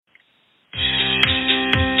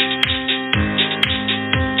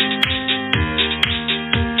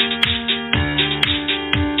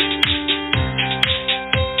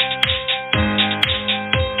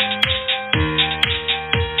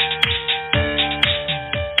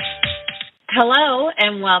Hello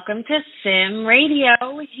and welcome to Sim Radio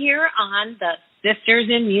here on the Sisters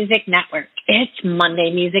in Music Network. It's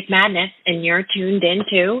Monday Music Madness and you're tuned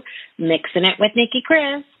into Mixing It with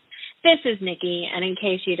Kris. This is Nicki, and in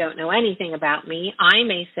case you don't know anything about me,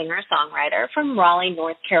 I'm a singer-songwriter from Raleigh,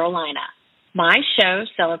 North Carolina. My show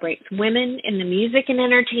celebrates women in the music and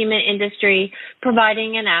entertainment industry,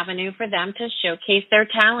 providing an avenue for them to showcase their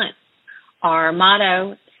talents. Our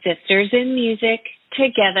motto, Sisters in Music,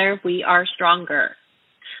 together we are stronger.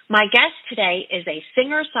 My guest today is a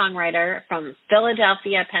singer-songwriter from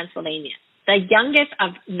Philadelphia, Pennsylvania, the youngest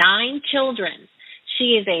of 9 children.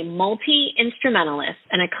 She is a multi-instrumentalist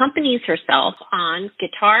and accompanies herself on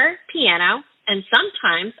guitar, piano, and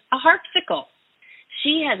sometimes a harpsichord.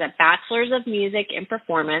 She has a Bachelor's of Music in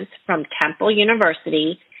Performance from Temple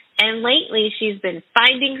University, and lately she's been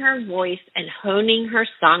finding her voice and honing her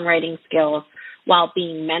songwriting skills while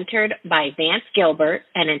being mentored by Vance Gilbert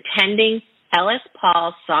and attending Ellis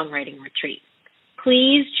Paul's songwriting retreat.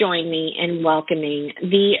 Please join me in welcoming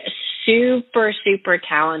the super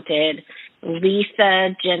talented Lisa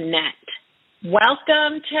Jeanette.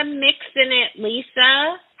 Welcome to Mixin' It,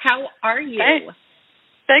 Lisa. How are you? Hey.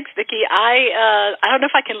 Thanks, Nicki. I don't know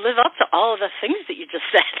if I can live up to all of the things that you just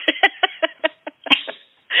said.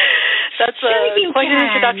 That's quite an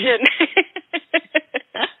introduction.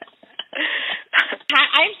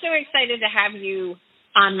 I'm so excited to have you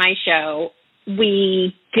on my show.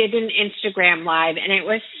 We did an Instagram Live, and it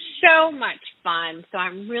was so much fun. So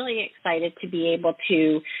I'm really excited to be able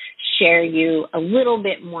to share you a little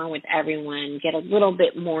bit more with everyone, get a little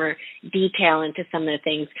bit more detail into some of the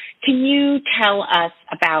things. Can you tell us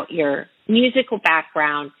about your musical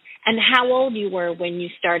background and how old you were when you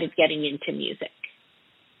started getting into music?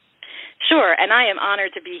 Sure, and I am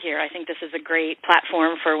honored to be here. I think this is a great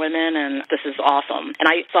platform for women, and this is awesome. And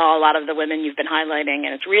I saw a lot of the women you've been highlighting,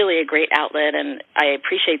 and it's really a great outlet, and I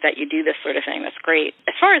appreciate that you do this sort of thing. That's great.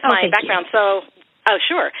 As far as my background,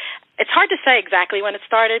 sure. It's hard to say exactly when it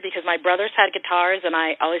started because my brothers had guitars, and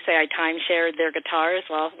I always say I time-shared their guitars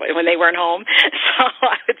when they weren't home. So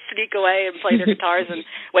I would sneak away and play their guitars, and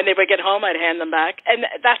when they would get home, I'd hand them back. And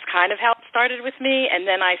that's kind of how it started with me. And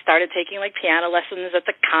then I started taking, piano lessons at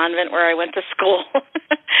the convent where I went to school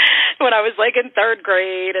when I was, in 3rd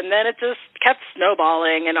grade. And then it just kept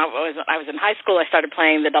snowballing. And I was in high school. I started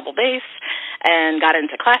playing the double bass and got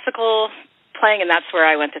into classical playing, and that's where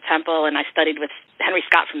I went to Temple, and I studied with Henry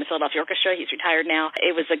Scott from the Philadelphia Orchestra. He's retired now.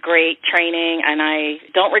 It was a great training, and I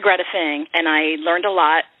don't regret a thing, and I learned a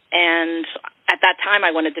lot, and at that time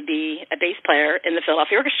I wanted to be a bass player in the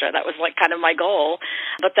Philadelphia Orchestra. That was kind of my goal.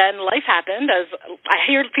 But then life happened, as I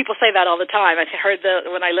hear people say that all the time. I heard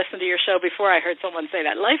when I listened to your show before, I heard someone say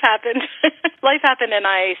that. Life happened. Life happened, and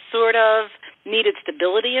I sort of needed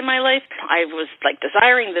stability in my life. I was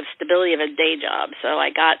desiring the stability of a day job. So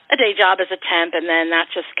I got a day job as a temp, and then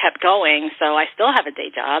that just kept going. So I still have a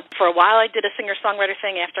day job. For a while I did a singer-songwriter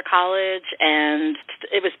thing after college, and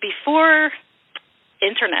it was before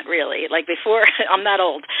internet, really, before, I'm that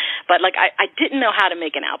old, but I didn't know how to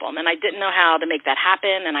make an album, and I didn't know how to make that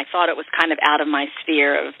happen, and I thought it was kind of out of my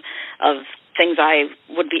sphere of things I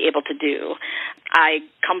would be able to do. I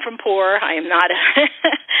come from poor. I am not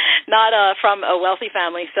from a wealthy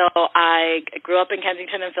family, so I grew up in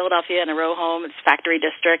Kensington and Philadelphia in a row home. It's factory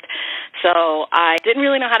district, so I didn't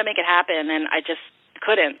really know how to make it happen, and I just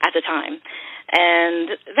couldn't at the time.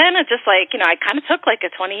 And then it just I kind of took a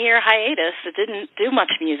 20-year hiatus. It didn't do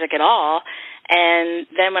much music at all. And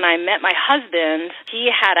then when I met my husband, he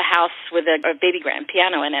had a house with a baby grand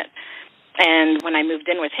piano in it. And when I moved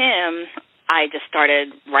in with him, I just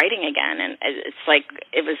started writing again. And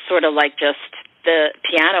it was sort of just the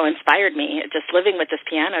piano inspired me. Just living with this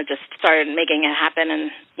piano just started making it happen. And,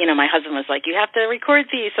 my husband was like, you have to record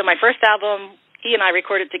these. So my first album, he and I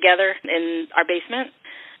recorded together in our basement.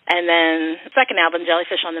 And then the second album,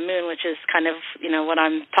 Jellyfish on the Moon, which is kind of, what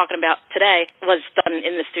I'm talking about today, was done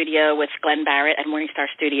in the studio with Glenn Barrett at Morningstar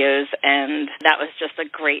Studios, and that was just a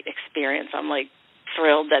great experience. I'm,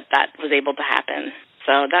 thrilled that was able to happen.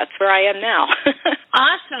 So that's where I am now.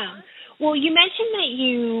 Awesome. Well, you mentioned that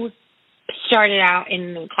you started out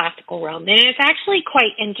in the classical realm, and it's actually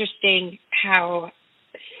quite interesting how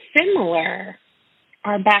similar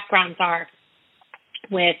our backgrounds are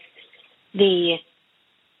with the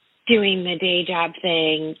doing the day job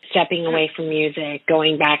thing, stepping away from music,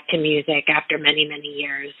 going back to music after many, many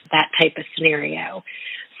years, that type of scenario.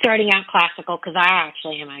 Starting out classical, because I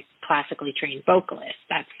actually am a classically trained vocalist.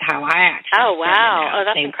 That's how I actually started out. Oh,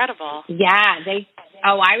 that's incredible. Yeah.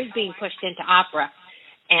 I was being pushed into opera.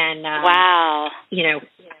 And, wow.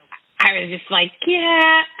 I I was just like,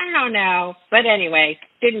 yeah, I don't know. But anyway,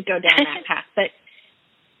 didn't go down that path. But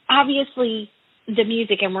obviously the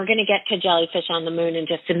music, and we're going to get to Jellyfish on the Moon in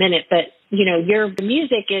just a minute, but, you know, your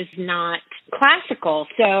music is not classical.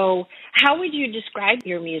 So how would you describe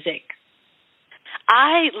your music?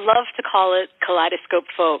 I love to call it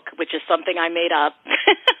kaleidoscope folk, which is something I made up.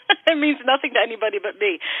 It means nothing to anybody but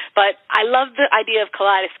me. But I love the idea of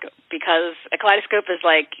kaleidoscope because a kaleidoscope is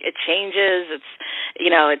like, it changes, it's,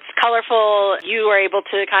 you know, it's colorful. You are able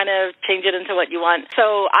to kind of change it into what you want.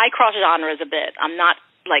 So I cross genres a bit. I'm not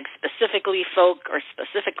like specifically folk or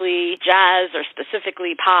specifically jazz or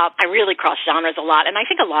specifically pop. I really cross genres a lot, and I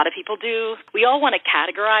think a lot of people do. We all want to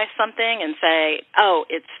categorize something and say, oh,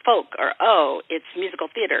 it's folk, or oh, it's musical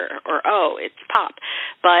theater, or oh, it's pop.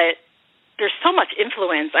 But there's so much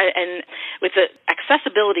influence, and with the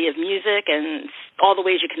accessibility of music and all the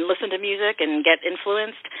ways you can listen to music and get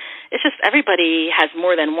influenced, it's just everybody has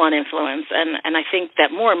more than one influence, and I think that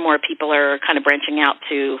more and more people are kind of branching out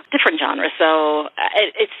to different genres. So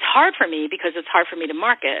it's hard for me because it's hard for me to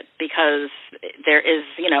market because there is,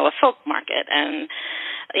 you know, a folk market and,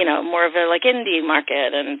 you know, more of a like indie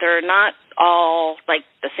market, and they're not all like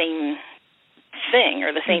the same thing or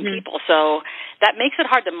the same people. So that makes it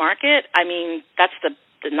hard to market. I mean, that's the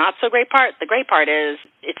not so great part. The great part is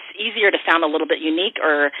it's easier to sound a little bit unique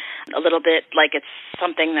or a little bit like it's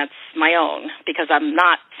something that's my own because I'm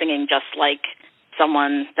not singing just like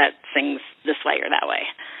someone that sings this way or that way.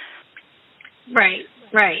 Right,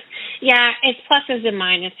 right. Yeah, it's pluses and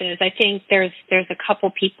minuses. I think there's a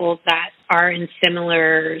couple people that are in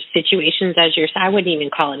similar situations as yours. I wouldn't even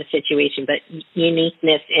call it a situation, but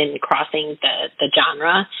uniqueness in crossing the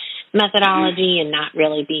genre methodology and not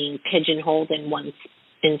really being pigeonholed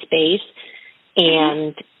in space.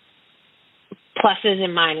 And pluses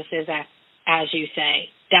and minuses, as you say,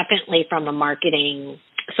 definitely from a marketing,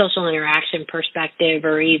 social interaction perspective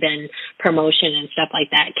or even promotion and stuff like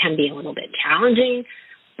that can be a little bit challenging,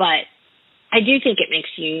 but I do think it makes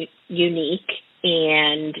you unique.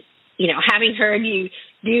 And, you know, having heard you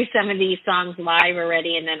do some of these songs live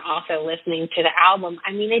already and then also listening to the album,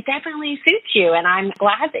 I mean, it definitely suits you. And I'm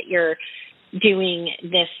glad that you're doing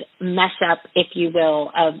this mess up, if you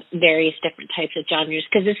will, of various different types of genres,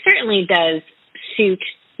 because it certainly does suit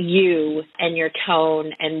you and your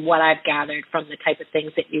tone and what I've gathered from the type of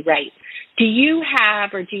things that you write. Do you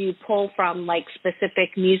have or do you pull from like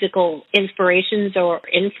specific musical inspirations or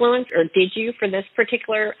influence, or did you for this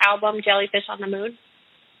particular album, Jellyfish on the Moon?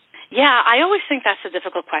 Yeah, I always think that's a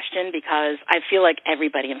difficult question because I feel like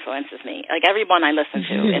everybody influences me. Like everyone I listen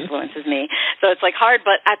to influences me. So it's like hard,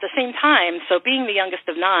 but at the same time, so being the youngest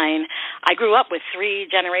of 9, I grew up with 3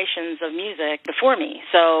 generations of music before me.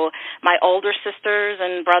 So my older sisters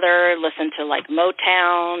and brother listened to like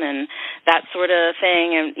Motown and that sort of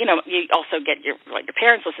thing. And, you know, you also get what your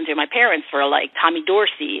parents listen to. My parents were like Tommy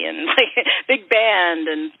Dorsey and like big band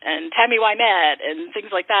and Tammy Wynette and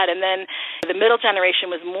things like that. And then the middle generation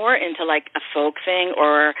was more into like a folk thing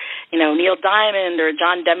or, you know, Neil Diamond or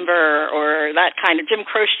John Denver or that kind of Jim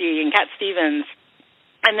Croce and Cat Stevens.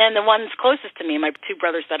 And then the ones closest to me, my 2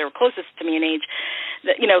 brothers that are closest to me in age,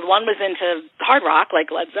 you know, one was into hard rock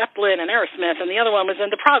like Led Zeppelin and Aerosmith, and the other one was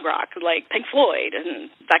into prog rock like Pink Floyd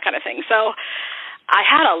and that kind of thing. So I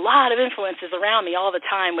had a lot of influences around me all the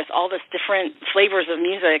time with all this different flavors of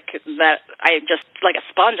music that I just, like a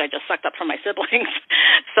sponge, I just sucked up from my siblings.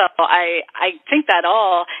 So I think that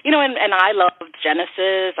all, you know, and I loved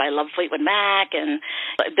Genesis, I loved Fleetwood Mac, and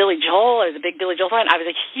Billy Joel. I was a big Billy Joel fan. I was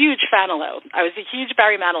a huge Fanilow. I was a huge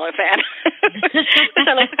Barry Manilow fan, which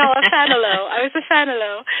I like to call a Fanilow. I was a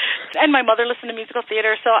Fanilow. And my mother listened to musical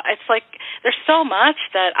theater, so it's like there's so much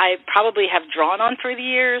that I probably have drawn on through the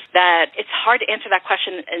years that it's hard to answer that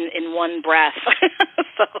question in one breath.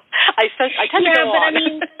 So I tend to go on. I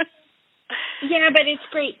mean, yeah, but it's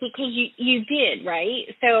great because you did, right?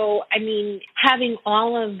 So, I mean, having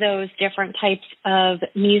all of those different types of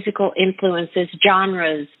musical influences,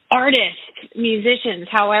 genres, artists, musicians,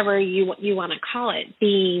 however you want to call it,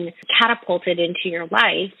 being catapulted into your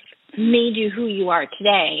life made you who you are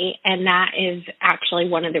today, and that is actually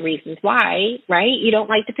one of the reasons why, right? You don't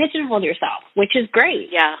like to pigeonhole yourself, which is great.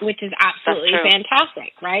 Yeah, which is absolutely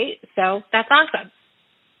fantastic, right? So that's awesome.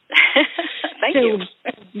 Thank you.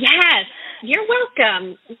 Yes, you're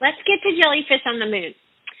welcome. Let's get to Jellyfish on the Moon.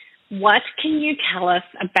 What can you tell us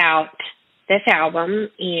about this album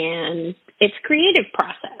and its creative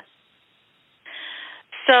process?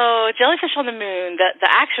 So Jellyfish on the Moon, the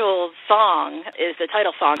actual song is the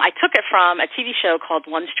title song. I took it from a TV show called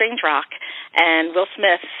One Strange Rock, and Will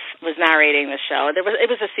Smith was narrating the show. It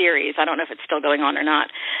was a series. I don't know if it's still going on or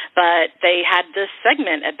not, but they had this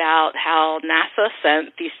segment about how NASA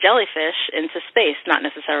sent these jellyfish into space, not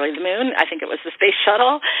necessarily the moon. I think it was the space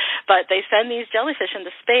shuttle, but they send these jellyfish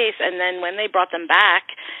into space, and then when they brought them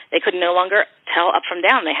back, they could no longer tell up from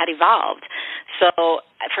down. They had evolved. So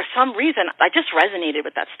for some reason, I just resonated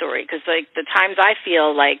with that story because, like, the times I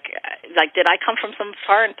feel like did I come from some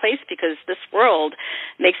foreign place? Because this world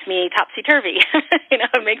makes me topsy-turvy.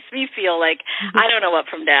 It makes me feel like I don't know up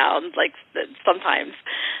from down, like, sometimes.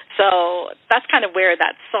 So that's kind of where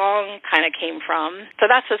that song kind of came from. So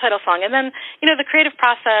that's the title song. And then, the creative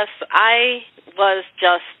process, I was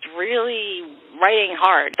just really writing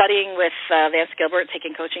hard, studying with Vance Gilbert,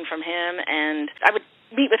 taking coaching from him, and I would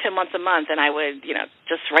meet with him once a month, and I would,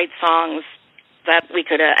 just write songs that we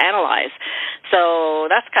could analyze.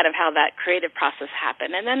 So that's kind of how that creative process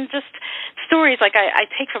happened. And then just stories, like I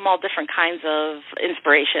take from all different kinds of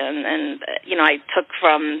inspiration. And,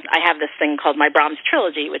 I have this thing called my Brahms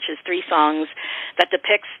Trilogy, which is 3 songs that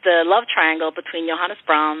depicts the love triangle between Johannes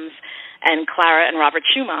Brahms and Clara and Robert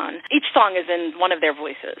Schumann. Each song is in one of their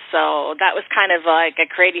voices. So that was kind of like a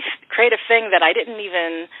creative thing that I didn't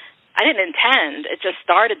intend. It just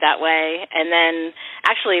started that way, and then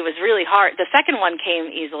actually it was really hard. The second one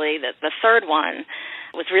came easily. The third one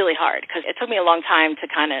was really hard because it took me a long time to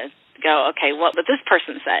kind of go, okay, what would this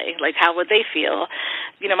person say? Like, how would they feel?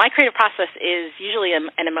 My creative process is usually an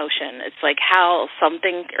emotion. It's like how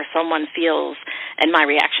something or someone feels and my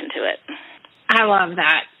reaction to it. I love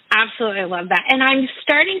that. Absolutely love that. And I'm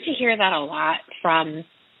starting to hear that a lot from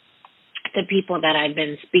the people that I've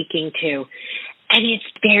been speaking to. And it's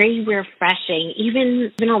very refreshing.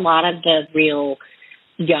 Even a lot of the real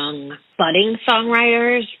young budding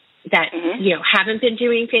songwriters that, haven't been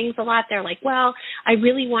doing things a lot, they're like, well, I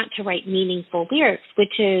really want to write meaningful lyrics,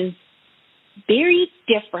 which is very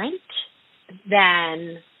different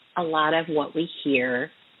than a lot of what we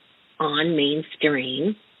hear on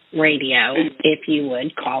mainstream radio, if you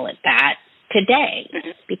would call it that, today.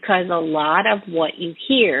 Because a lot of what you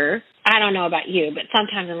hear, I don't know about you, but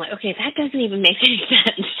sometimes I'm like, okay, that doesn't even make any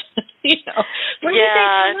sense. Where did they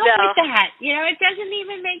come up with that? It doesn't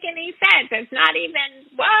even make any sense. It's not even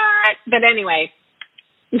what. But anyway.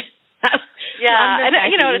 And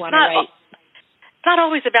it's not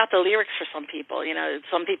always about the lyrics for some people.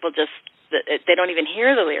 Some people just, they don't even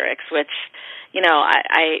hear the lyrics, which,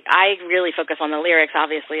 I really focus on the lyrics,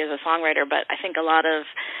 obviously, as a songwriter, but I think a lot of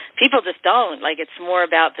people just don't. Like, it's more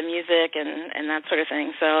about the music and that sort of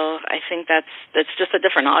thing. So I think that's just a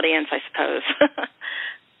different audience, I suppose.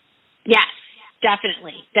 Yes,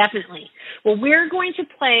 definitely. Well, we're going to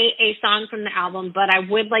play a song from the album, but I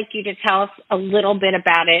would like you to tell us a little bit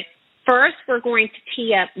about it. First, we're going to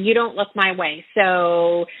tee up You Don't Look My Way.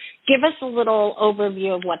 So give us a little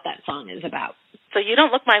overview of what that song is about. So You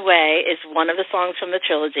Don't Look My Way is one of the songs from the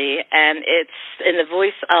trilogy, and it's in the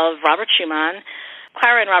voice of Robert Schumann.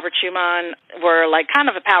 Clara and Robert Schumann were like kind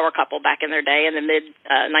of a power couple back in their day in the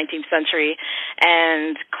mid-19th century,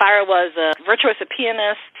 and Clara was a virtuoso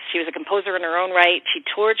pianist. She was a composer in her own right. She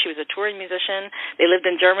toured. She was a touring musician. They lived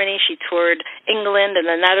in Germany. She toured England and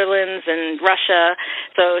the Netherlands and Russia,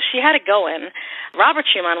 so she had it going. Robert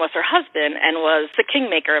Schumann was her husband and was the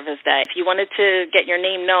kingmaker of his day. If you wanted to get your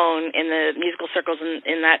name known in the musical circles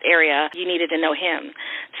in that area, you needed to know him.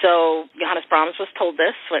 So Johannes Brahms was told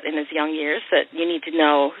this in his young years, that you need to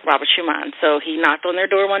know Robert Schumann. So he knocked on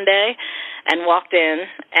their door one day and walked in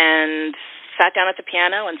and sat down at the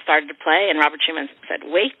piano and started to play, and Robert Schumann said,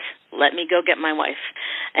 wait, let me go get my wife.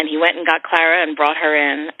 And he went and got Clara and brought her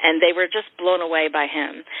in, and they were just blown away by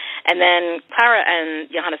him. And then Clara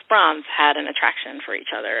and Johannes Brahms had an attraction for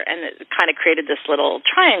each other, and it kind of created this little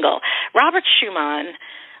triangle. Robert Schumann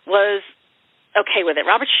was okay with it.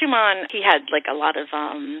 Robert Schumann, he had like a lot of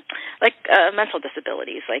mental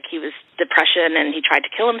disabilities. Like, he was depression, and he tried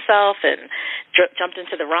to kill himself and jumped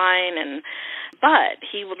into the Rhine, but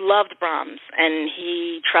he loved Brahms, and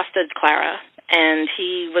he trusted Clara, and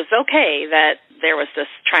he was okay that there was this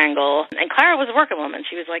triangle. And Clara was a working woman.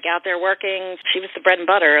 She was like out there working. She was the bread and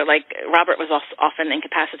butter. Like, Robert was often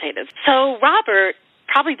incapacitated. So Robert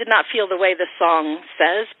probably did not feel the way this song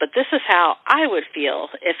says, but this is how I would feel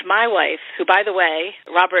if my wife, who, by the way,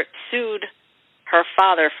 Robert sued her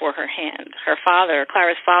father for her hand. Her father,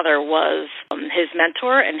 Clara's father, was his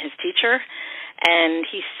mentor and his teacher, and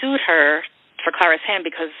he sued her for Clara's hand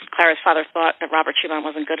because Clara's father thought that Robert Schumann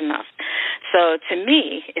wasn't good enough. So to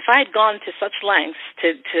me, if I had gone to such lengths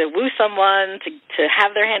to woo someone, to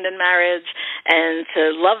have their hand in marriage, and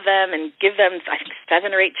to love them and give them, I think,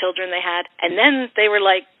 7 or 8 children they had, and then they were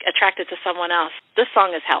like attracted to someone else, this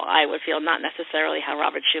song is how I would feel, not necessarily how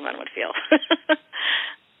Robert Schumann would feel.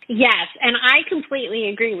 Yes, and I completely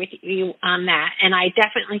agree with you on that, and I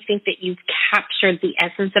definitely think that you've captured the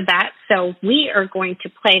essence of that. So we are going to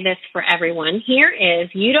play this for everyone. Here is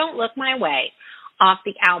You Don't Look My Way off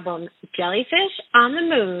the album Jellyfish on the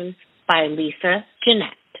Moon by Lisa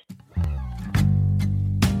Jeanette.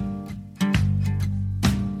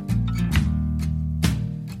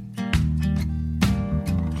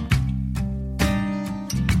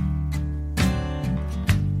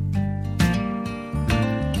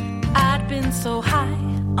 So high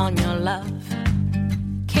on your love,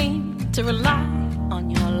 came to rely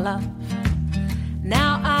on your love.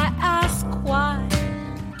 Now I ask why.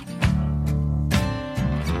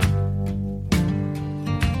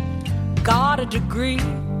 Got a degree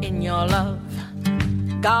in your love,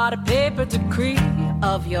 got a paper decree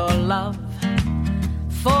of your love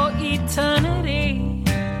for eternity.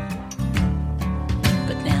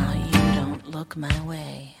 But now you don't look my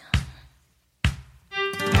way.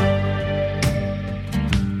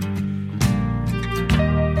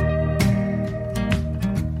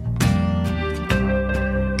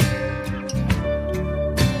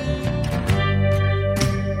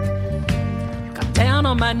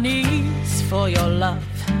 On my knees for your love,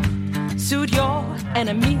 sued your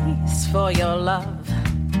enemies for your love,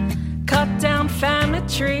 cut down family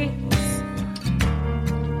trees.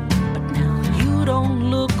 But now you don't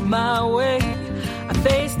look my way. I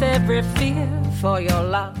faced every fear for your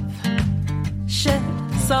love, shed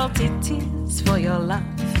salty tears for your love,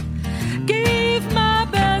 gave my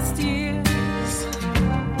best years.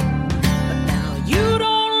 But now you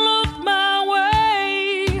don't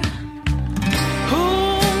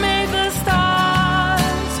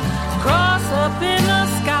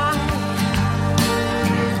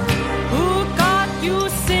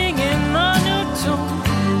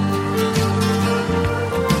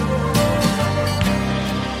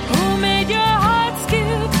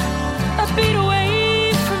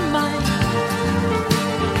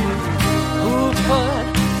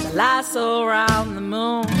lasso around the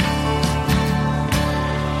moon.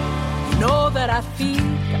 You know that I feed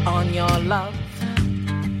on your love.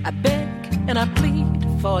 I beg and I plead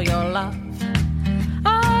for your love.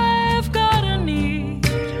 I've got a need.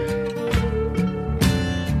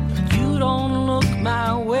 You don't look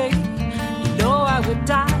my way. You know I would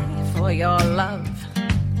die for your love.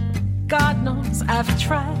 God knows I've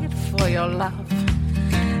tried for your love.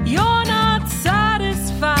 You're not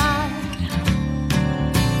satisfied.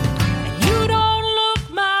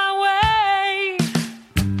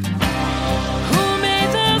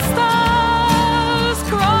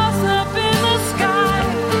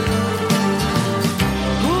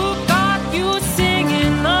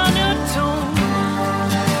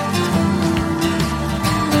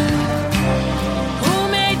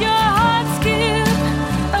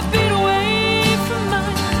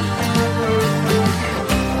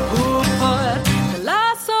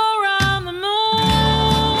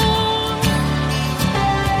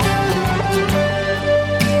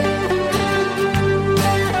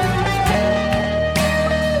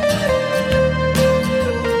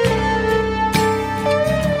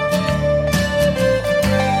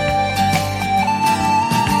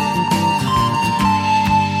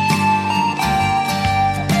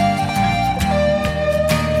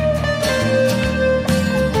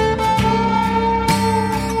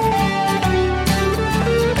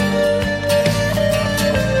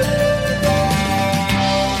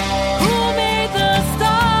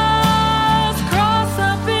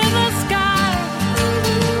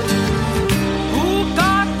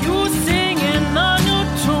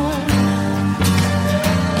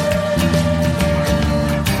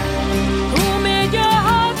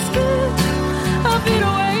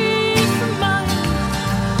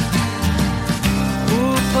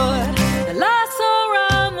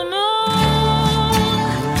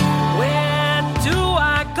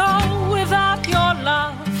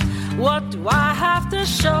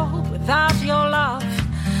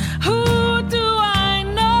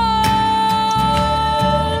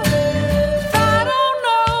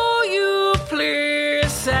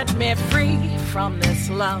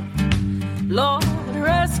 Lord,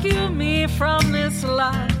 rescue me from this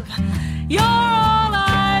love. You're all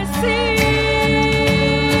I see.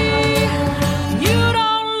 You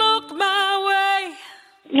don't look my way.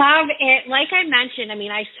 love it. Like I mentioned, I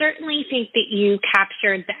mean, I certainly think that you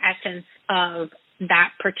captured the essence of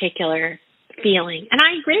that particular feeling. And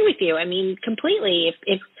I agree with you. I mean, completely.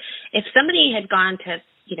 If somebody had gone to,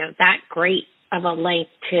 that great of a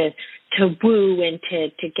length to woo and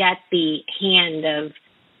to get the hand of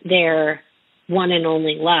their one and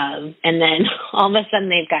only love, and then all of a sudden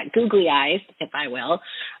they've got googly eyes, if I will,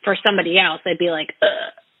 for somebody else, I'd be like,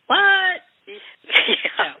 what?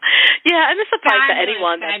 Yeah, and this applies to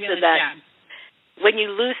anyone that job. When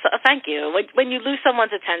you lose, thank you. When you lose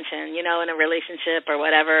someone's attention, in a relationship or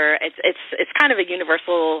whatever, it's kind of a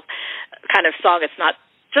universal kind of song. It's not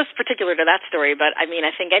just particular to that story, but I mean,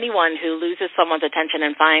 I think anyone who loses someone's attention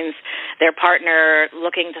and finds their partner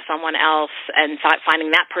looking to someone else and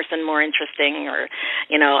finding that person more interesting, or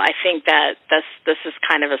I think that this is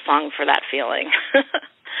kind of a song for that feeling.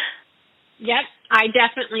 Yep, I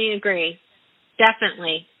definitely agree.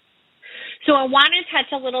 Definitely. So I want to touch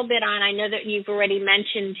a little bit on, I know that you've already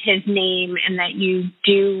mentioned his name and that you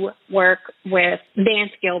do work with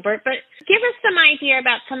Vance Gilbert, but give us some idea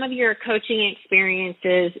about some of your coaching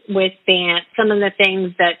experiences with Vance, some of the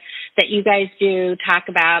things that you guys do, talk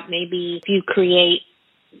about maybe if you create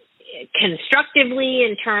constructively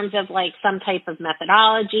in terms of like some type of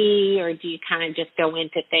methodology, or do you kind of just go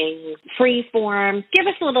into things free form? Give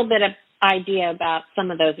us a little bit of idea about some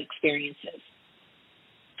of those experiences.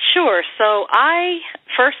 Sure. So I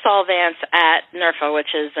first saw Vance at NERFA,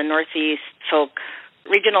 which is the Northeast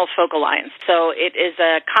Regional Folk Alliance. So it is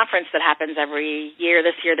a conference that happens every year.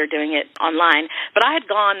 This year they're doing it online. But I had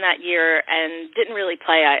gone that year and didn't really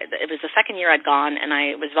play. It was the second year I'd gone, and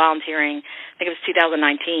I was volunteering. I think it was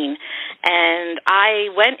 2019. And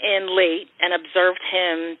I went in late and observed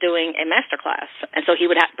him doing a master class. And so he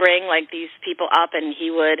would bring like these people up, and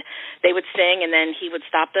they would sing, and then he would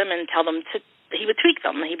stop them and tell them he would tweak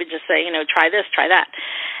them. He would just say, try this, try that.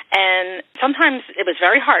 And sometimes it was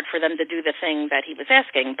very hard for them to do the thing that he was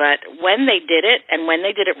asking. But when they did it, and when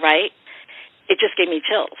they did it right, it just gave me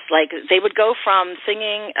chills. Like, they would go from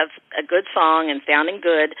singing a good song and sounding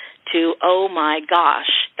good to, oh my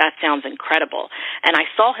gosh, that sounds incredible. And I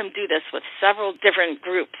saw him do this with several different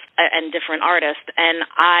groups and different artists, and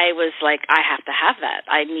I was like, I have to have that.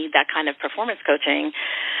 I need that kind of performance coaching.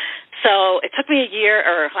 So it took me a year,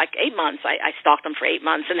 or like 8 months. I stalked him for 8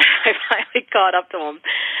 months, and I finally caught up to him.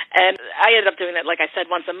 And I ended up doing it, like I said,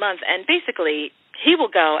 once a month. And basically, he will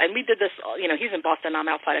go, and we did this, he's in Boston, I'm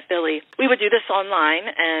outside of Philly. We would do this online,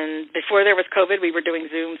 and before there was COVID, we were doing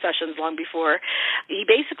Zoom sessions long before. He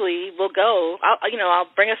basically will go,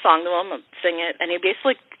 I'll bring a song to him, sing it, and he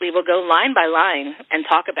basically will go line by line and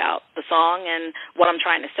talk about the song and what I'm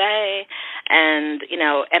trying to say, and,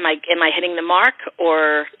 am I hitting the mark,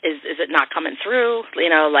 or is it not coming through?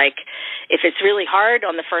 Like, if it's really hard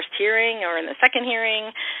on the first hearing or in the second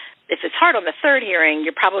hearing, if it's hard on the third hearing,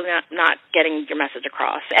 you're probably not getting your message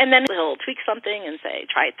across. And then he'll tweak something and say,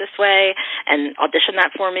 try it this way, and audition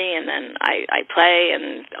that for me, and then I play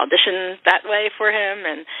and audition that way for him.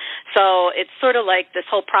 And so it's sort of like this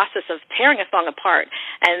whole process of tearing a song apart.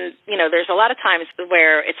 And, there's a lot of times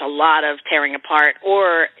where it's a lot of tearing apart,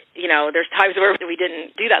 or, there's times where we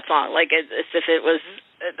didn't do that song, like as if it was,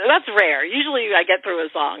 that's rare. Usually I get through a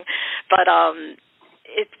song, but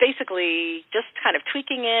it's basically just kind of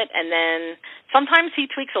tweaking it, and then sometimes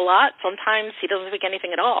he tweaks a lot, sometimes he doesn't tweak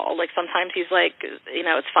anything at all. Like, sometimes he's like,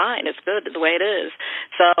 it's fine, it's good the way it is.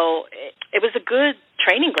 So it was a good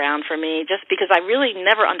training ground for me, just because I really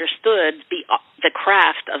never understood the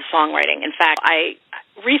craft of songwriting. In fact, I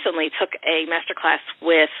recently took a master class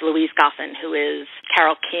with Louise Goffin, who is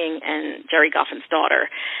Carole King and Jerry Goffin's daughter.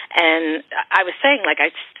 And I was saying, like,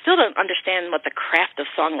 I still don't understand what the craft of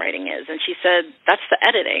songwriting is. And she said, that's the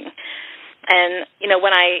editing. And,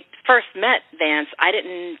 when I first met Vance, I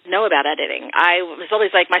didn't know about editing. I was always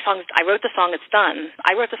like, I wrote the song, it's done.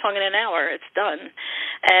 I wrote the song in an hour, it's done.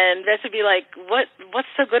 And Vance would be like, what's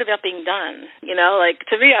so good about being done? Like,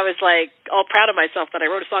 to me, I was like all proud of myself that I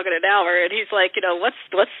wrote a song in an hour. And he's like, what's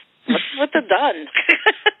with the done?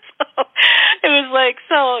 So it was like,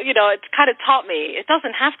 it kind of taught me it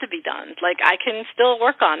doesn't have to be done. Like, I can still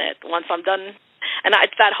work on it once I'm done. And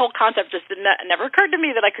that whole concept just never occurred to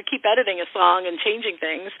me, that I could keep editing a song and changing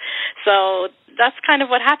things. So that's kind of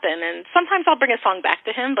what happened. And sometimes I'll bring a song back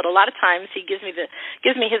to him, but a lot of times he gives me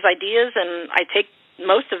his ideas, and I take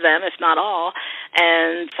most of them, if not all.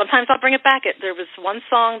 And sometimes I'll bring it back. There was one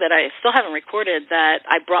song that I still haven't recorded that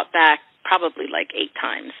I brought back probably like 8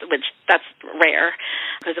 times, which that's rare,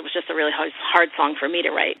 because it was just a really hard song for me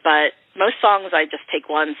to write. But most songs I just take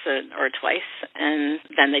once or twice, and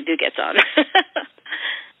then they do get done.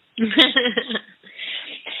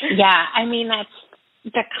 Yeah, I mean,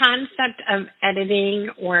 the concept of editing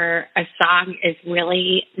where a song is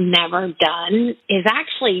really never done is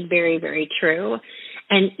actually very, very true.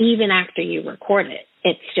 And even after you record it,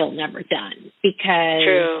 it's still never done, because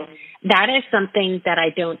True. that is something that I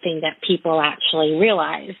don't think that people actually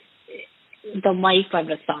realize, the life of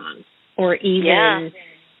a song, or even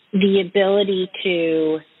the ability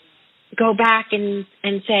to go back and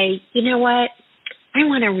say, you know what, I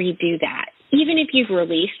want to redo that. Even if you've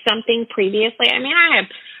released something previously. I mean,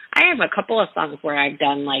 I have a couple of songs where I've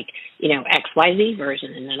done XYZ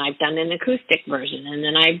version, and then I've done an acoustic version, and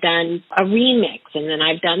then I've done a remix, and then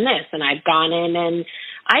I've done this, and I've gone in and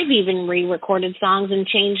I've even re-recorded songs and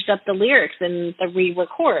changed up the lyrics in the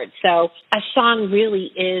re-record. So a song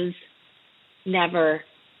really is never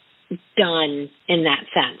done in that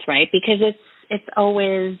sense, right? Because it's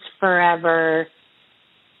always forever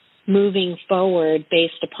moving forward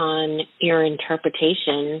based upon your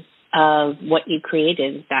interpretation of what you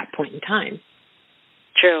created at that point in time.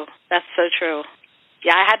 True. That's so true.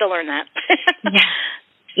 Yeah, I had to learn that.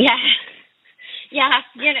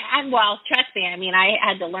 Well, trust me. I mean, I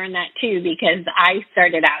had to learn that too, because I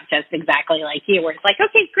started out just exactly like you, where it's like,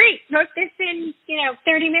 okay, great, wrote this in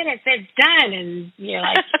 30 minutes, it's done, and you're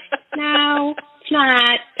like, no, it's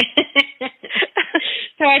not.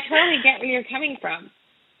 So I totally get where you're coming from.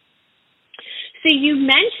 So you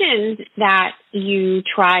mentioned that you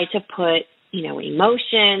try to put,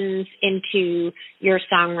 emotions into your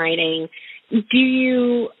songwriting. Do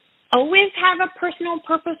you always have a personal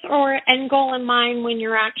purpose or end goal in mind when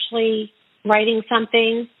you're actually writing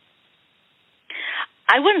something?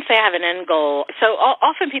 I wouldn't say I have an end goal. So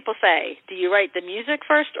often people say, do you write the music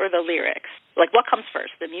first or the lyrics? Like, what comes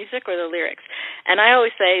first, the music or the lyrics? And I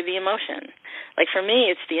always say the emotion. Like, for me,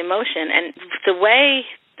 it's the emotion. And the way...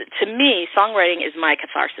 To me, songwriting is my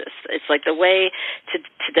catharsis. It's like the way to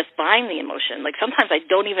define the emotion. Like, sometimes I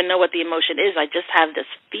don't even know what the emotion is. I just have this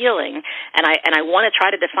feeling, and I want to try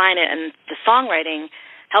to define it. And the songwriting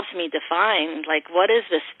helps me define, like, what is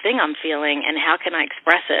this thing I'm feeling, and how can I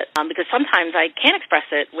express it? Because sometimes I can't express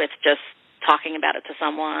it with just talking about it to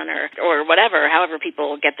someone or whatever, however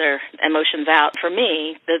people get their emotions out. For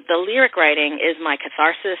me, the lyric writing is my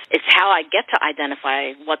catharsis. It's how I get to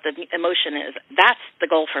identify what the emotion is. That's the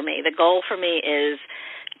goal for me. The goal for me is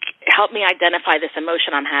help me identify this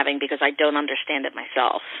emotion I'm having, because I don't understand it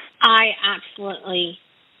myself. I absolutely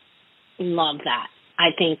love that.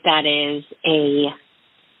 I think that is a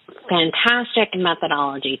fantastic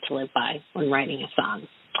methodology to live by when writing a song.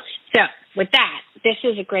 So, with that, this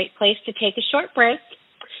is a great place to take a short break.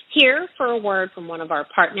 Here for a word from one of our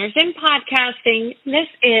partners in podcasting. This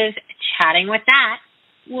is Chatting with Nat.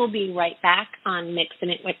 We'll be right back on Mixing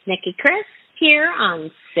It with Nicki Kris here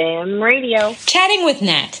on Sim Radio. Chatting with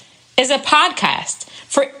Nat is a podcast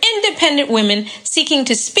for independent women seeking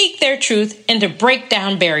to speak their truth and to break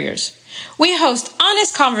down barriers. We host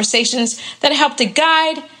honest conversations that help to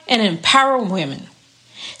guide and empower women.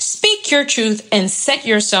 Speak your truth and set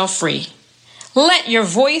yourself free. Let your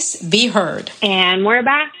voice be heard. And we're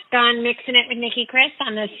back on Mixing It with Nicki Kris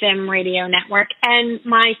on the Sim Radio Network, and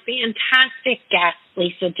my fantastic guest,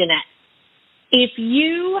 Lisa Jeanette. If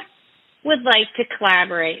you would like to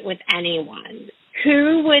collaborate with anyone,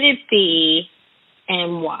 who would it be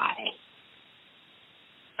and why?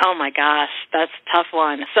 Oh my gosh, that's a tough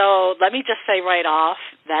one. So let me just say right off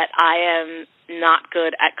that I am not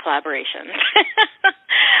good at collaboration.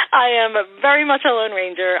 I am very much a Lone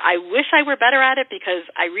Ranger. I wish I were better at it, because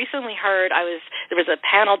I recently heard there was a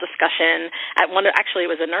panel discussion at actually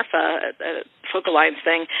it was a NERFA, a Focal Lines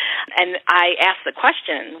thing, and I asked the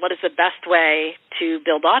question, what is the best way to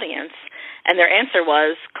build audience? And their answer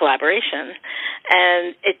was collaboration.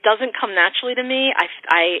 And it doesn't come naturally to me.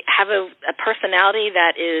 I have a personality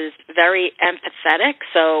that is very empathetic,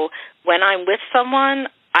 so when I'm with someone,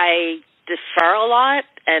 I defer a lot,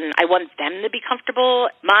 and I want them to be comfortable.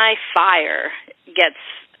 My fire gets,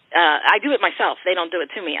 I do it myself. They don't do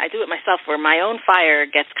it to me. I do it myself, where my own fire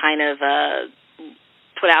gets kind of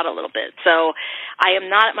put out a little bit. So I am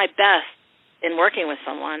not at my best in working with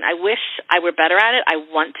someone. I wish I were better at it. I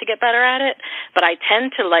want to get better at it, but I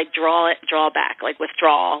tend to draw back, like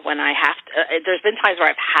withdraw when I have to. There's been times where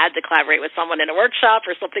I've had to collaborate with someone in a workshop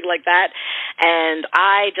or something like that, and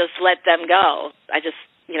I just let them go. I just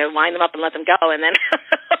line them up and let them go, and then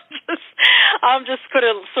I'm just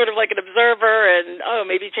sort of like an observer, and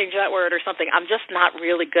maybe change that word or something. I'm just not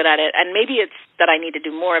really good at it, and maybe it's that I need to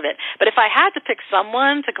do more of it. But if I had to pick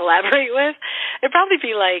someone to collaborate with, it'd probably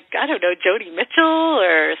be like, I don't know, Joni Mitchell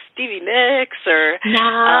or Stevie Nicks or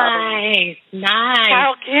nice.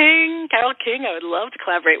 Carole King. I would love to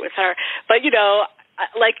collaborate with her, but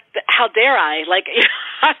how dare I? Like,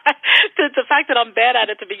 the fact that I'm bad at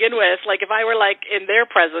it to begin with, like, if I were, like, in their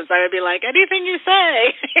presence, I would be like, anything you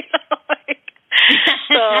say.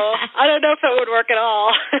 So I don't know if it would work at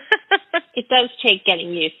all. It does take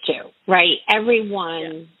getting used to, right?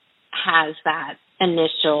 Everyone has that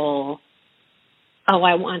initial,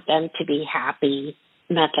 I want them to be happy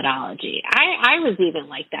methodology. I was even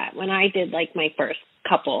like that when I did, like, my first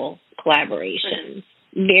couple collaborations,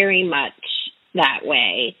 very much that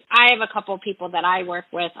way. I have a couple people that I work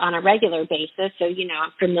with on a regular basis, so,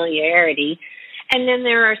 familiarity. And then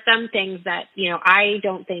there are some things that, I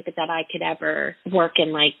don't think that I could ever work in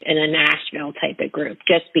a Nashville type of group,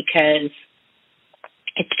 just because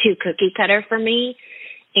it's too cookie cutter for me.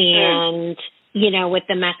 And, with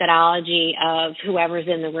the methodology of whoever's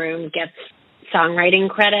in the room gets songwriting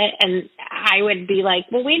credit. And I would be like,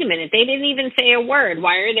 well, wait a minute, they didn't even say a word.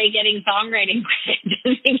 Why are they getting songwriting credit?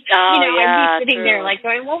 I'd be sitting there like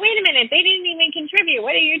going, well, wait a minute, they didn't even contribute.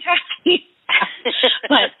 What are you talking about?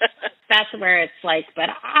 But that's where it's like, but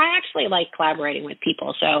I actually like collaborating with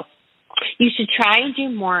people. So you should try and do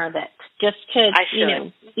more of it, just to,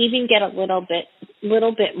 even get a little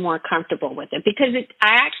bit more comfortable with it, because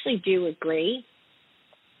I actually do agree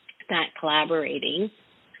that collaborating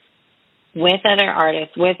with other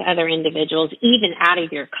artists, with other individuals, even out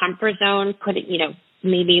of your comfort zone,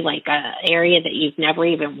 maybe like a area that you've never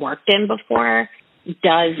even worked in before,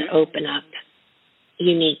 does open up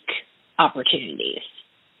unique opportunities.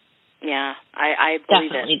 Yeah, I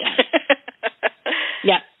believe definitely it. Does.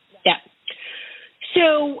 Yep.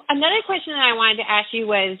 So another question that I wanted to ask you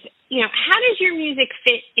was, how does your music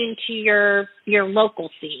fit into your local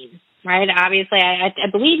scene, right? Obviously, I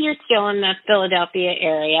believe you're still in the Philadelphia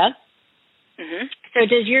area. Mm-hmm. So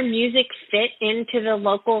does your music fit into the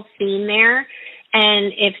local scene there?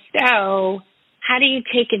 And if so, how do you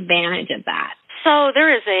take advantage of that? So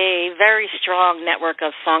there is a very strong network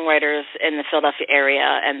of songwriters in the Philadelphia area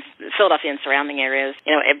and Philadelphia and surrounding areas,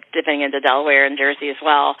 dipping into Delaware and Jersey as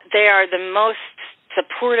well. They are the most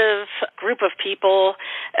supportive group of people,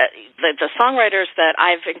 the songwriters that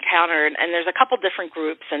I've encountered, and there's a couple different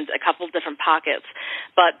groups and a couple different pockets,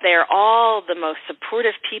 but they're all the most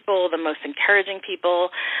supportive people, the most encouraging people,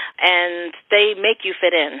 and they make you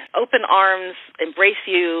fit in. Open arms, embrace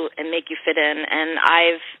you, and make you fit in. And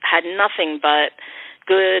I've had nothing but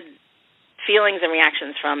good feelings and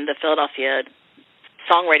reactions from the Philadelphia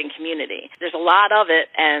songwriting community. There's a lot of it,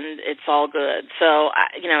 and it's all good. So,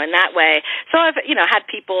 in that way, so I've, had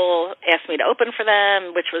people ask me to open for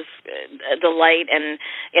them, which was a delight. And,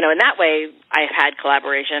 in that way, I've had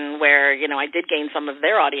collaboration where, I did gain some of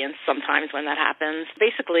their audience sometimes when that happens.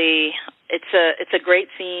 Basically, it's a great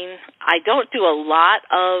scene. I don't do a lot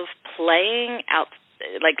of playing out,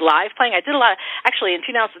 like live playing. I did a lot. Actually, in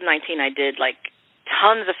 2019, I did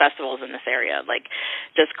tons of festivals in this area,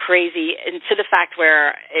 just crazy, and to the fact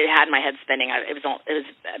where it had my head spinning. It was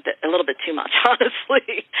a little bit too much,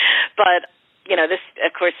 honestly. But this,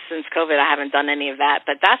 of course, since COVID, I haven't done any of that.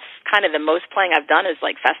 But that's kind of the most playing I've done is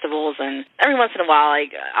festivals, and every once in a while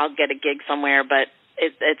I'll get a gig somewhere. But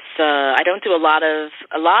it's I don't do a lot of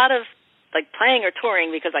playing or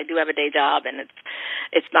touring because I do have a day job, and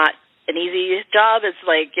it's not an easy job. It's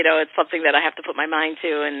it's something that I have to put my mind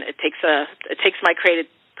to, and it takes my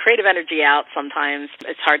creative energy out sometimes.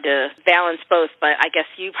 It's hard to balance both, but I guess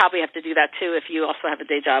you probably have to do that too if you also have a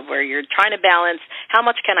day job where you're trying to balance how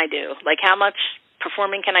much can I do? How much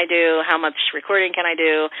performing can I do? How much recording can I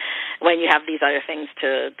do when you have these other things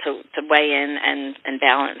to weigh in and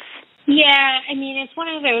balance? Yeah, it's one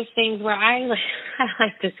of those things where I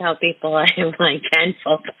like to tell people I'm 10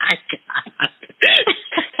 full-time jobs.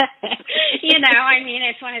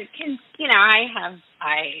 It's one of the,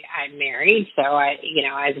 I'm married, so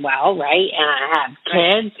as well, right? And I have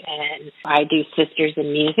kids, and I do Sisters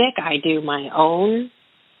in Music. I do my own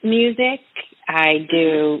music. I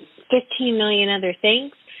do 15 million other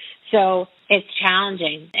things. So it's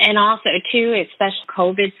challenging. And also, too, especially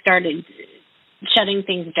COVID started shutting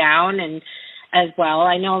things down, and as well,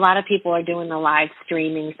 I know a lot of people are doing the live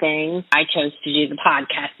streaming thing. I chose to do the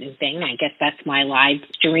podcasting thing. I guess that's my live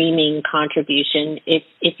streaming contribution,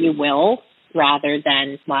 if you will, rather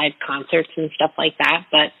than live concerts and stuff like that.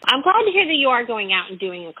 But I'm glad to hear that you are going out and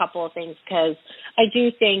doing a couple of things, because I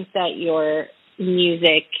do think that your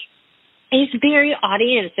music is very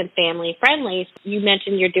audience and family friendly. You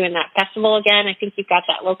mentioned you're doing that festival again. I think you've got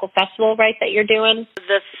that local festival, right, that you're doing?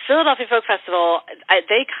 The Philadelphia Folk Festival,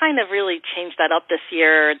 they kind of really changed that up this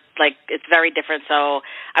year. It's very different. So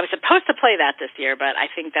I was supposed to play that this year, but I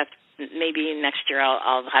think that's maybe next year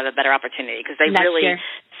I'll have a better opportunity, because they really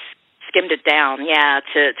skimmed it down,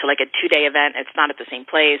 to like a 2-day event. It's not at the same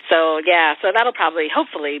place. So that'll probably,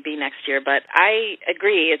 hopefully, be next year. But I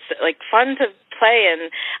agree. It's like fun to play.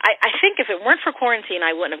 And I think if it weren't for quarantine,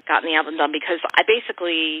 I wouldn't have gotten the album done because I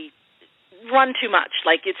basically run too much.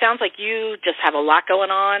 Like, it sounds like you just have a lot going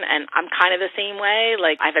on, and I'm kind of the same way.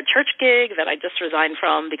 Like, I have a church gig that I just resigned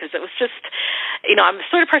from because it was just, I'm the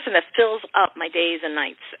sort of person that fills up my days and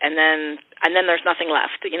nights, and then there's nothing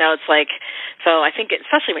left. It's like, so I think,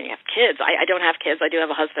 especially when you have kids, I don't have kids, I do have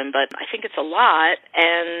a husband, but I think it's a lot,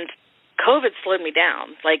 and COVID slowed me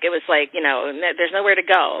down. Like, it was like, there's nowhere to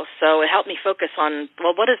go. So it helped me focus on,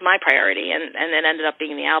 well, what is my priority? And it ended up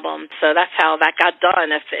being the album. So that's how that got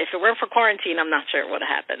done. If it weren't for quarantine, I'm not sure it would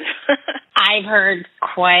have happened. I've heard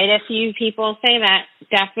quite a few people say that.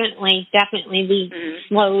 Definitely the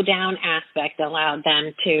slow down aspect allowed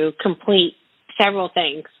them to complete several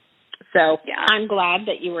things. So I'm glad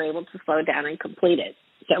that you were able to slow down and complete it.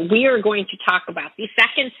 So we are going to talk about the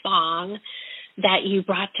second song that you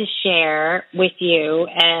brought to share with you,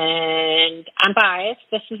 and I'm biased.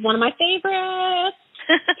 This is one of my favorites.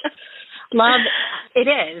 Love it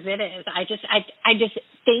is. I just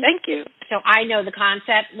think. Thank you. So I know the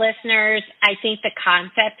concept, listeners. I think the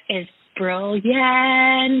concept is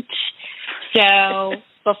brilliant. So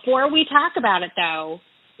before we talk about it, though,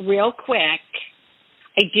 real quick,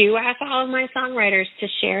 I do ask all of my songwriters to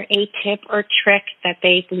share a tip or trick that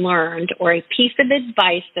they've learned or a piece of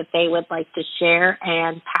advice that they would like to share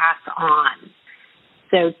and pass on.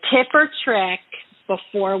 So tip or trick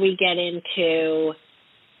before we get into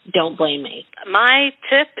Don't Blame Me. My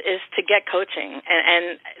tip is to get coaching.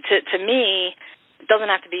 And to me, it doesn't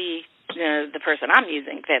have to be the person I'm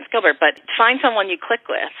using, Vance Gilbert, but find someone you click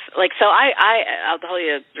with. Like, so I'll tell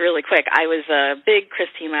you really quick, I was a big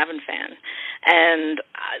Christine Lavin fan and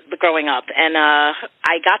growing up, and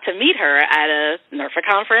I got to meet her at a NERFA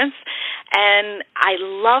conference, and I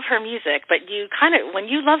love her music, but you kind of, when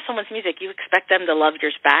you love someone's music, you expect them to love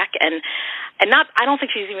yours back, and not, I don't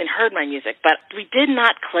think she's even heard my music, but we did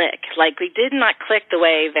not click. Like, we did not click the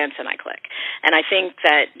way Vance and I click. And I think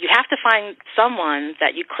that you have to find someone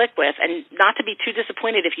that you click with, and not to be too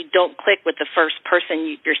disappointed if you don't click with the first person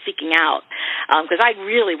you're seeking out. Because I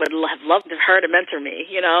really would have loved her to mentor me,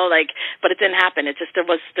 but it didn't happen. It just, there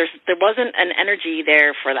wasn't an energy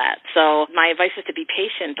there for that. So my advice is to be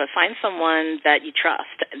patient, but find someone that you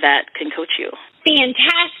trust that can coach you.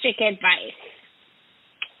 Fantastic advice.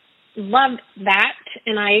 Love that,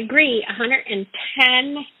 and I agree 110%.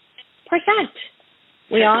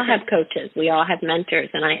 We all have coaches. We all have mentors,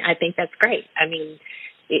 and I think that's great. I mean,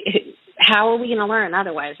 how are we going to learn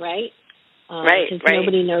otherwise, right? Right.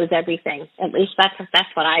 Nobody knows everything. At least that's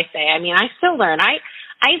what I say. I mean, I still learn. I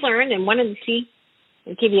learned and wanted to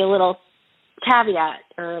give you a little caveat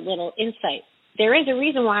or a little insight. There is a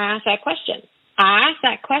reason why I asked that question. I asked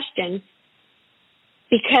that question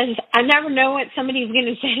because I never know what somebody's going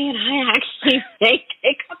to say, and I actually may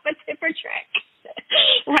pick up a tip or trick,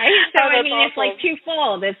 right? So, I mean, awesome. It's like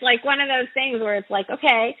twofold. It's like one of those things where it's like,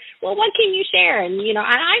 okay, well, what can you share? And, and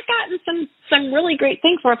I've gotten some really great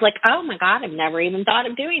things where it's like, oh, my God, I've never even thought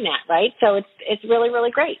of doing that, right? So it's really,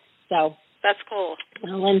 really great. So that's cool. A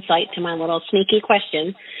little insight to my little sneaky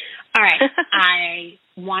question. All right. I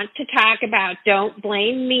want to talk about Don't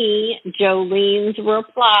Blame Me, Jolene's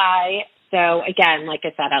reply. So, again, like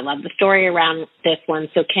I said, I love the story around this one.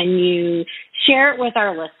 So can you share it with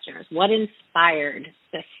our listeners? What inspired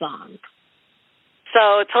this song?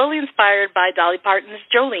 So totally inspired by Dolly Parton's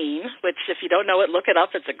Jolene, which if you don't know it, look it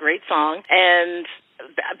up. It's a great song. And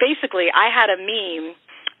basically I had a meme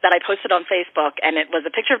that I posted on Facebook, and it was a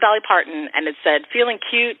picture of Dolly Parton, and it said, "Feeling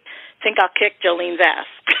cute, think I'll kick Jolene's ass."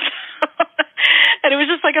 And it was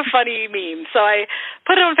just like a funny meme. So I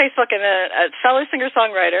put it on Facebook, and a fellow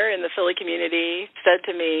singer-songwriter in the Philly community said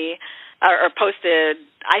to me, or posted,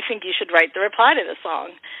 "I think you should write the reply to this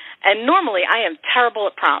song." And normally I am terrible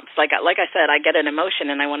at prompts. Like I said, I get an emotion,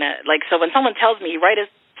 and I want to, so when someone tells me, write a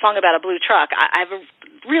song about a blue truck, I have a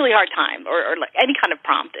really hard time, or like any kind of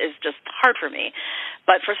prompt is just hard for me.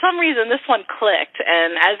 But for some reason, this one clicked,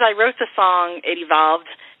 and as I wrote the song, it evolved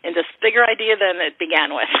into this bigger idea than it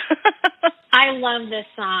began with. I love this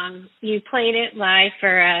song. You played it live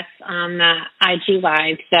for us on the IG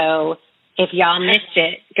Live, so if y'all missed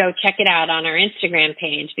it, go check it out on our Instagram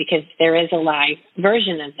page because there is a live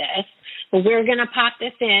version of this. But we're going to pop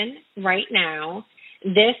this in right now.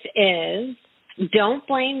 This is Don't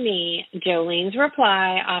Blame Me, Jolene's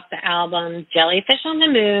reply off the album Jellyfish on the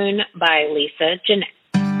Moon by Lisa Jeanette.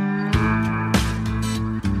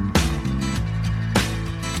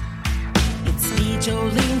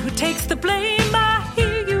 Jolene, who takes the blame? I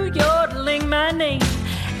hear you yodeling my name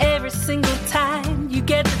every single time you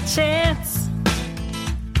get the chance.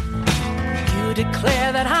 You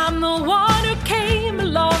declare that I'm the one who came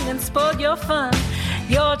along and spoiled your fun.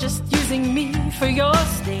 You're just using me for your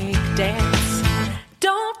snake dance.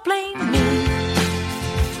 Don't blame me.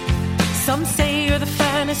 Some say you're the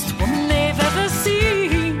finest woman they've ever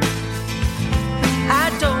seen. I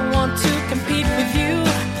don't want to compete with you.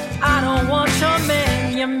 I don't want your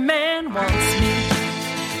man wants me.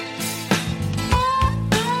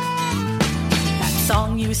 That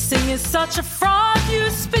song you sing is such a fraud. You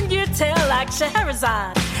spin your tail like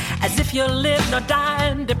Scheherazade, as if your live or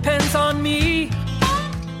dying depends on me.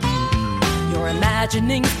 Your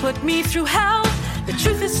imaginings put me through hell. The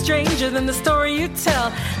truth is stranger than the story you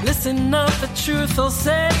tell. Listen up, the truth will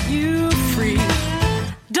set you free.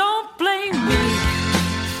 Don't blame me.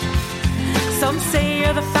 Some say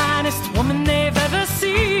you're the finest woman they've ever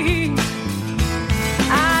seen.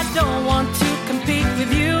 I don't want to compete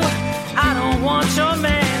with you. I don't want your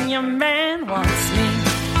man wants me.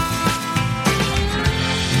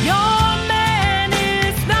 Your man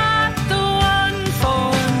is not the one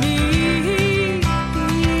for me.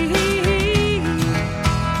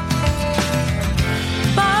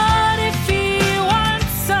 But if he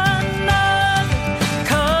wants another,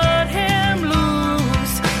 cut him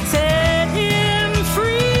loose, set him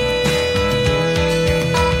free.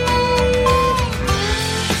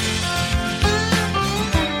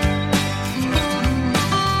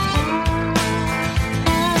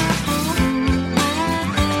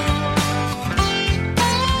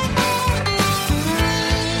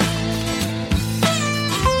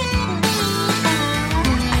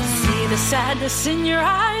 I see the sadness in your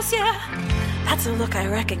eyes, yeah, that's a look I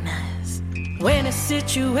recognize when a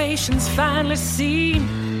situation's finally seen.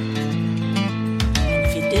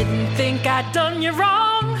 If you didn't think I'd done you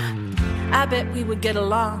wrong, I bet we would get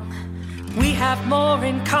along. We have more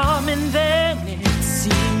in common than it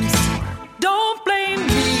seems. Don't blame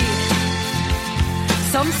me.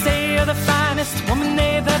 Some say you're the finest woman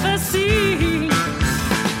they've ever seen.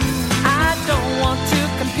 I don't want to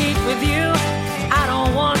compete with you. I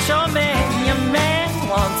don't want your man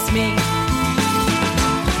wants me.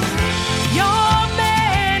 Your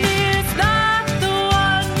man is not the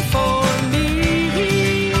one for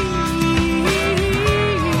me.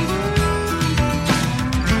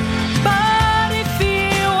 But if he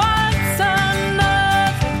wants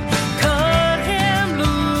another, cut him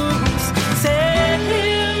loose, set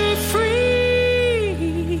him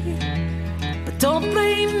free. But don't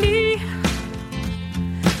blame me.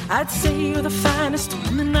 I'd say you're the finest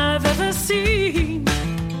woman I've ever seen.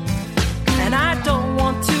 And I don't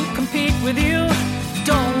want to compete with you.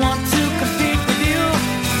 Don't want to compete with you.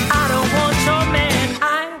 I don't want your man,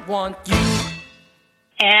 I want you.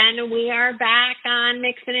 And we are back on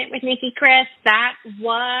Mixing It with Nicki Kris. That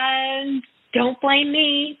was Don't Blame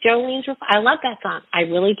Me, Jolene's. I love that song. I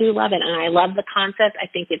really do love it. And I love the concept. I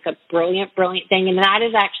think it's a brilliant, brilliant thing. And that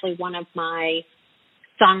is actually one of my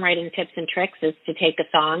songwriting tips and tricks, is to take a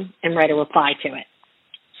song and write a reply to it.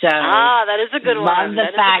 So that is a good one. Love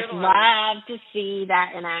the fact, love to see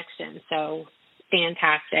that in action. So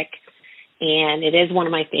fantastic. And it is one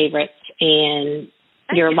of my favorites. And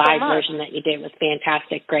your live version that you did was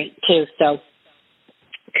fantastic. Great, too. So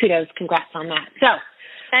kudos, congrats on that. So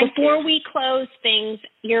before we close things,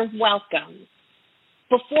 you're welcome.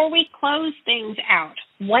 Before we close things out,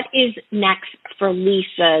 what is next for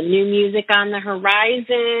Lisa? New music on the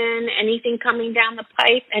horizon? Anything coming down the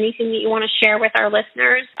pipe? Anything that you want to share with our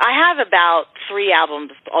listeners? I have about 3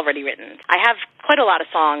 albums already written. I have quite a lot of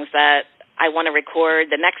songs that I want to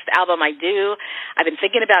record. The next album I do, I've been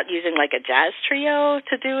thinking about using like a jazz trio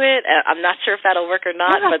to do it. I'm not sure if that'll work or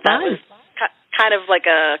not, but that was kind of like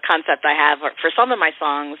a concept I have for some of my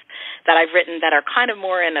songs that I've written that are kind of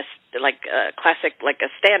more in a classic, like a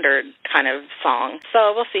standard kind of song.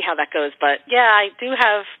 So we'll see how that goes. But yeah, I do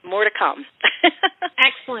have more to come.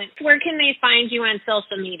 Excellent. Where can they find you on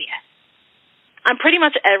social media? I'm pretty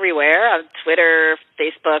much everywhere, on Twitter,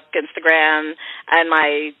 Facebook, Instagram, and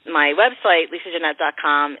my website,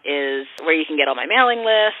 lisajeanette.com, is where you can get all my mailing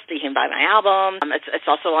list. You can buy my album. It's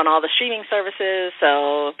also on all the streaming services,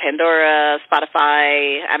 so Pandora,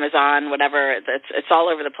 Spotify, Amazon, whatever. It's all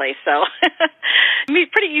over the place, so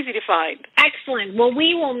it's pretty easy to find. Excellent. Well,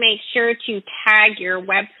 we will make sure to tag your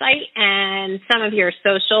website and some of your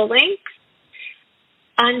social links.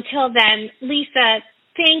 Until then, Lisa,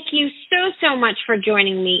 thank you so much for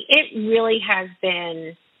joining me. It really has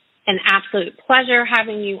been an absolute pleasure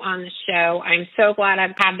having you on the show. I'm so glad I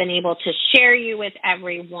have been able to share you with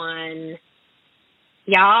everyone.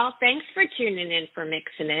 Y'all, thanks for tuning in for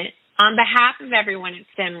Mixing It. On behalf of everyone at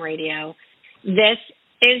STEM Radio, this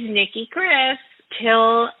is Nicki Kris.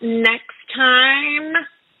 Till next time,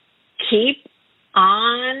 keep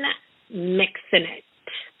on mixing it.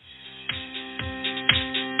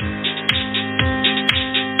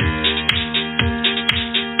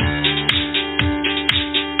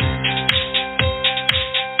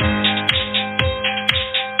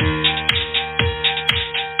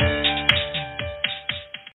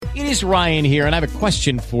 It is Ryan here, and I have a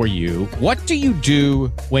question for you. What do you do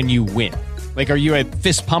when you win? Like, are you a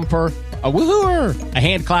fist pumper, a woohooer, a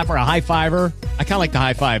hand clapper, a high fiver? I kind of like the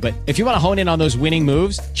high five, but if you want to hone in on those winning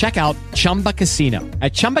moves, check out Chumba Casino.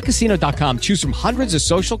 At ChumbaCasino.com, choose from hundreds of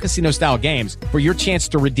social casino-style games for your chance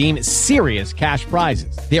to redeem serious cash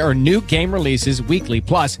prizes. There are new game releases weekly,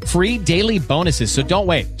 plus free daily bonuses, so don't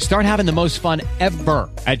wait. Start having the most fun ever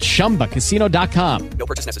at ChumbaCasino.com. No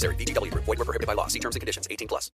purchase necessary. VGW Group. Void where prohibited by law. See terms and conditions. 18+.